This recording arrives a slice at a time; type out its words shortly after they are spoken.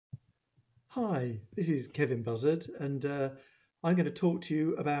Hi, this is Kevin Buzzard, and I'm going to talk to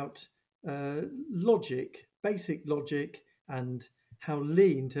you about logic, basic logic, and how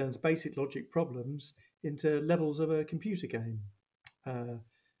Lean turns basic logic problems into levels of a computer game. Uh,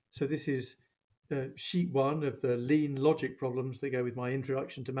 so this is sheet one of the Lean logic problems that go with my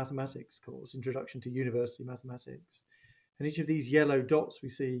Introduction to Mathematics course, Introduction to University Mathematics. And each of these yellow dots we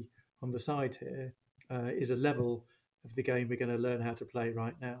see on the side here is a level of the game we're going to learn how to play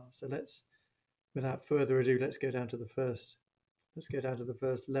right now. So without further ado, let's go down to the first. Let's go down to the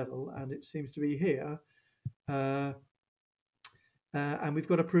first level, and it seems to be here. Uh, and we've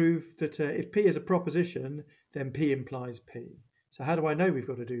got to prove that if P is a proposition, then P implies P. So how do I know we've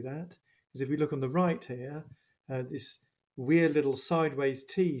got to do that? Because if we look on the right here, this weird little sideways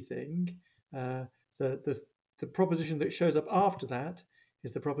T thing, uh, the proposition that shows up after that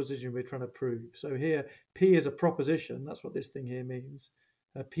is the proposition we're trying to prove. So here, P is a proposition. That's what this thing here means.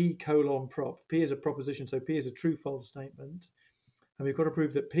 P colon prop. P is a proposition, so P is a true-false statement. And we've got to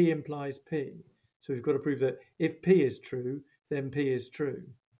prove that P implies P. So we've got to prove that if P is true, then P is true.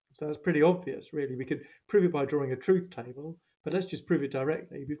 So that's pretty obvious, really. We could prove it by drawing a truth table, but let's just prove it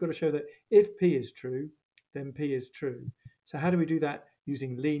directly. We've got to show that if P is true, then P is true. So how do we do that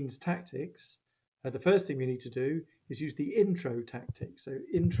using Lean's tactics? The first thing we need to do is use the intro tactic. So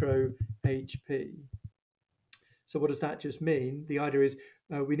intro HP. So what does that just mean? The idea is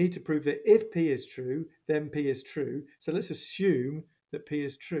we need to prove that if P is true, then P is true. So let's assume that P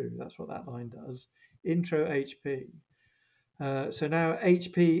is true. That's what that line does. Intro HP. So now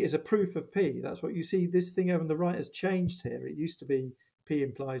HP is a proof of P. That's what you see. This thing over on the right has changed here. It used to be P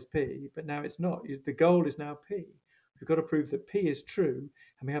implies P, but now it's not. The goal is now P. We've got to prove that P is true,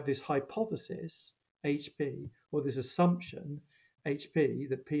 and we have this hypothesis, HP, or this assumption, HP,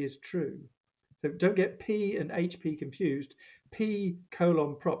 that P is true. So don't get P and HP confused. P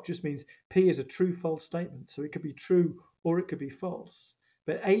colon prop just means P is a true-false statement. So it could be true or it could be false.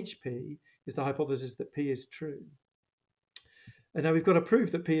 But HP is the hypothesis that P is true. And now we've got to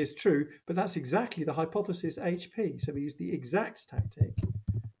prove that P is true, but that's exactly the hypothesis HP. So we use the exact tactic,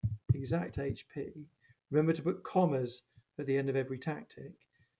 exact HP. Remember to put commas at the end of every tactic.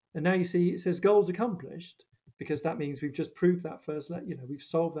 And now you see it says goals accomplished, because that means we've just proved that first level. We've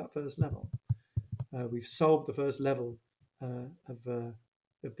solved that first level. We've solved the first level of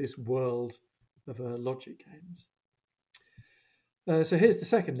this world of logic games. So here's the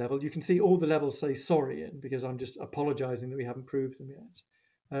second level. You can see all the levels say sorry in because I'm just apologizing that we haven't proved them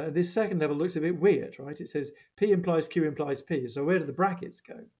yet. This second level looks a bit weird, right? It says P implies Q implies P. So where do the brackets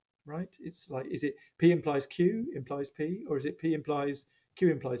go, right? It's like, is it P implies Q implies P, or is it P implies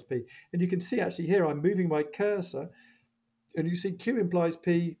Q implies P? And you can see actually here I'm moving my cursor, and you see Q implies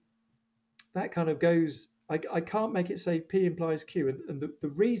P. That kind of goes, I can't make it say P implies Q. And the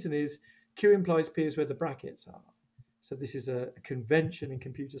reason is Q implies P is where the brackets are. So this is a convention in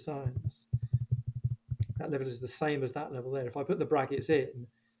computer science. That level is the same as that level there. If I put the brackets in,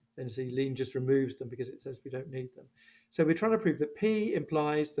 then see Lean just removes them because it says we don't need them. So we're trying to prove that P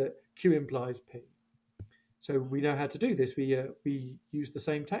implies that Q implies P. So we know how to do this. We use the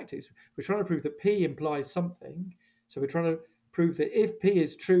same tactics. We're trying to prove that P implies something. So we're trying to prove that if P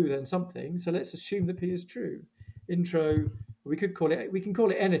is true, then something. So let's assume that P is true. Intro, we can call it anything. We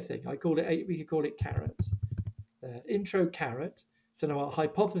could call it caret. Intro caret. So now our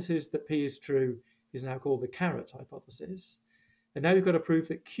hypothesis that P is true is now called the caret hypothesis. And now we've got to prove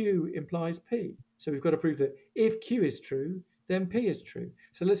that Q implies P. So we've got to prove that if Q is true, then P is true.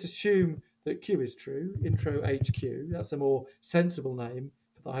 So let's assume that Q is true, intro HQ. That's a more sensible name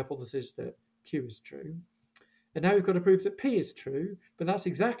for the hypothesis that Q is true. And now we've got to prove that P is true, but that's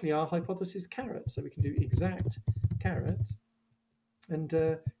exactly our hypothesis caret. So we can do exact caret,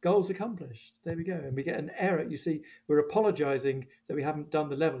 and goals accomplished. There we go. And we get an error. You see, we're apologizing that we haven't done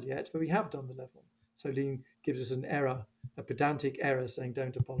the level yet, but we have done the level. So Lean gives us an error, a pedantic error saying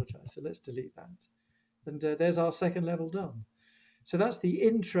don't apologize. So let's delete that. And there's our second level done. So that's the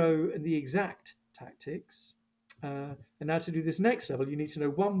intro and the exact tactics. And now to do this next level, you need to know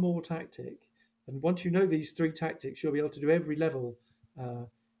one more tactic. And once you know these three tactics, you'll be able to do every level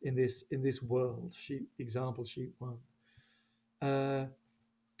in this world. Example sheet 1.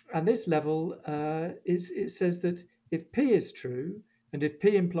 And this level it says that if P is true and if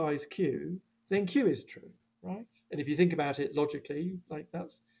P implies Q, then Q is true, right? And if you think about it logically, like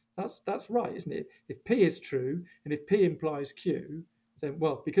that's right, isn't it? If P is true and if P implies Q, then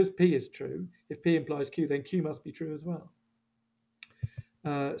well, because P is true, if P implies Q, then Q must be true as well.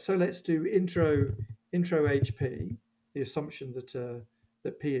 So let's do intro HP, the assumption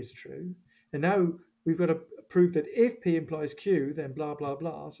that P is true, and now we've got to prove that if P implies Q, then blah, blah,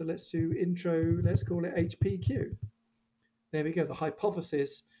 blah. So let's do intro, let's call it HPQ. There we go, the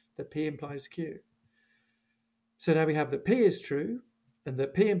hypothesis that P implies Q. So now we have that P is true and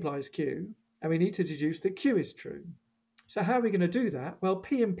that P implies Q, and we need to deduce that Q is true. So how are we going to do that? Well,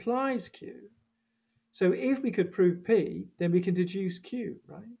 P implies Q. So if we could prove P, then we can deduce Q,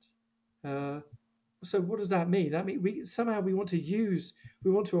 right? So what does that mean? That means we want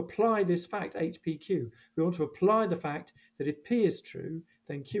to apply this fact HPQ. We want to apply the fact that if P is true,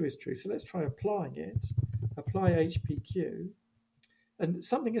 then Q is true. So let's try applying it. Apply HPQ. And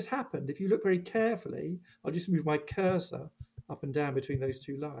something has happened. If you look very carefully, I'll just move my cursor up and down between those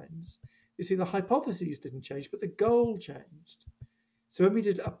two lines. You see the hypotheses didn't change, but the goal changed. So when we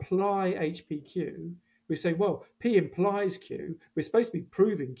did apply HPQ, we say, well, P implies Q. We're supposed to be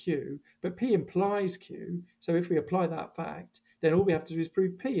proving Q, but P implies Q. So if we apply that fact, then all we have to do is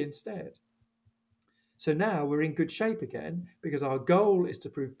prove P instead. So now we're in good shape again because our goal is to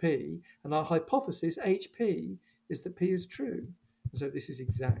prove P, and our hypothesis, HP, is that P is true. So this is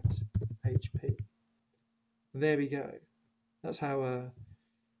exact HP. And there we go. That's how,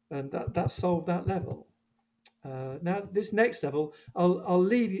 and that solved that level. Now this next level, I'll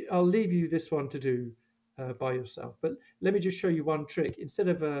leave you this one to do by yourself. But let me just show you one trick. Instead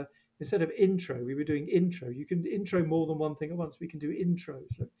of intro, we were doing intro. You can intro more than one thing at once. We can do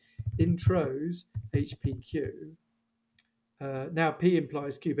intros. Look, intros HPQ. Now P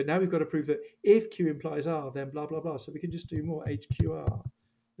implies Q, but now we've got to prove that if Q implies R, then blah, blah, blah. So we can just do more HQR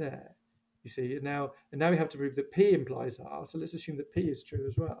there. You see, and now we have to prove that P implies R. So let's assume that P is true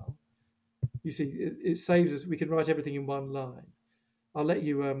as well. You see, it saves us. We can write everything in one line. I'll let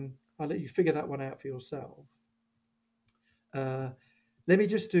you figure that one out for yourself. Let me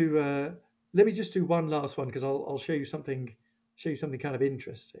just do one last one because I'll show you something kind of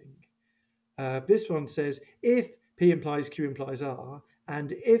interesting. This one says if P implies Q implies R,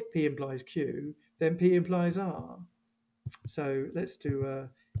 and if P implies Q, then P implies R. So let's do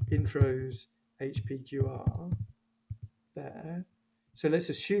intros HPQR there. So let's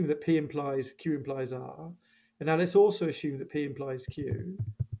assume that P implies Q implies R. And now let's also assume that P implies Q.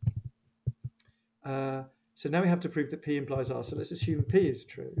 So now we have to prove that P implies R. So let's assume P is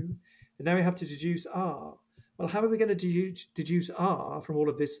true. And now we have to deduce R. Well, how are we going to deduce R from all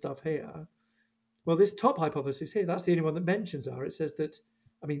of this stuff here? Well, this top hypothesis here, that's the only one that mentions R. It says that,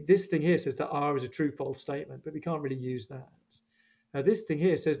 this thing here says that R is a true-false statement, but we can't really use that. This thing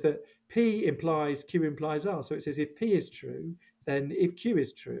here says that P implies Q implies R. So it says if P is true, then if Q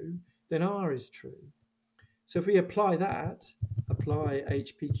is true, then R is true. So if we apply that, apply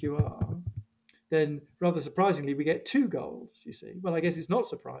HPQR, then rather surprisingly, we get two goals, you see. Well, I guess it's not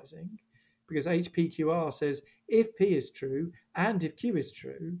surprising because HPQR says if P is true and if Q is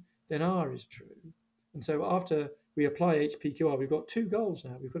true, then R is true. And so after we apply HPQR, we've got two goals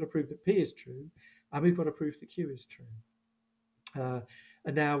now. We've got to prove that P is true and we've got to prove that Q is true.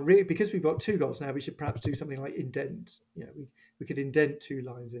 And now, because we've got two goals now, we should perhaps do something like indent. We could indent two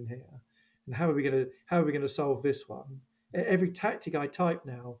lines in here. And how are we going to solve this one? Every tactic I type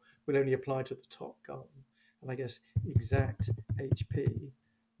now will only apply to the top goal. And I guess exact HP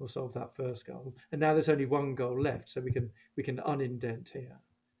will solve that first goal. And now there's only one goal left, so we can unindent here.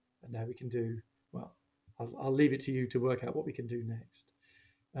 And now we can do, well, I'll leave it to you to work out what we can do next.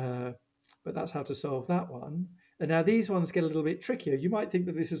 But that's how to solve that one. And now these ones get a little bit trickier. You might think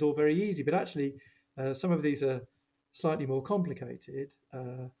that this is all very easy, but actually some of these are slightly more complicated.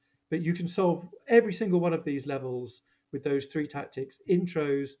 But you can solve every single one of these levels with those three tactics: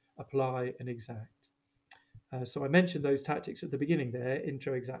 intros, apply, and exact. So I mentioned those tactics at the beginning there: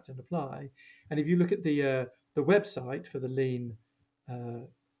 intro, exact, and apply. And if you look at the website for the Lean,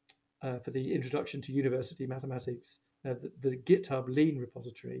 for the Introduction to University Mathematics, the GitHub Lean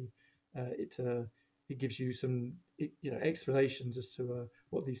repository, it gives you some explanations as to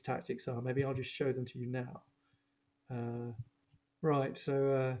what these tactics are. Maybe I'll just show them to you now. Right,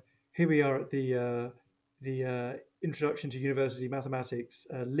 so here we are at the Introduction to University Mathematics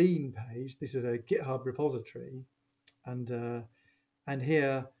Lean page. This is a GitHub repository, and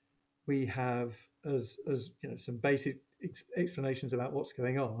here we have as some basic explanations about what's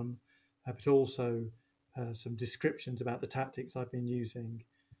going on, but also some descriptions about the tactics I've been using.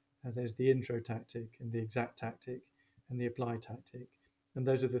 There's the intro tactic and the exact tactic and the apply tactic. And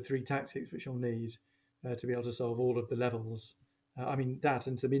those are the three tactics which you'll need to be able to solve all of the levels. That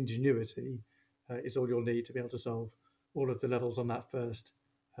and some ingenuity is all you'll need to be able to solve all of the levels on that first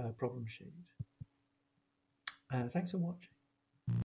problem sheet. Thanks for watching.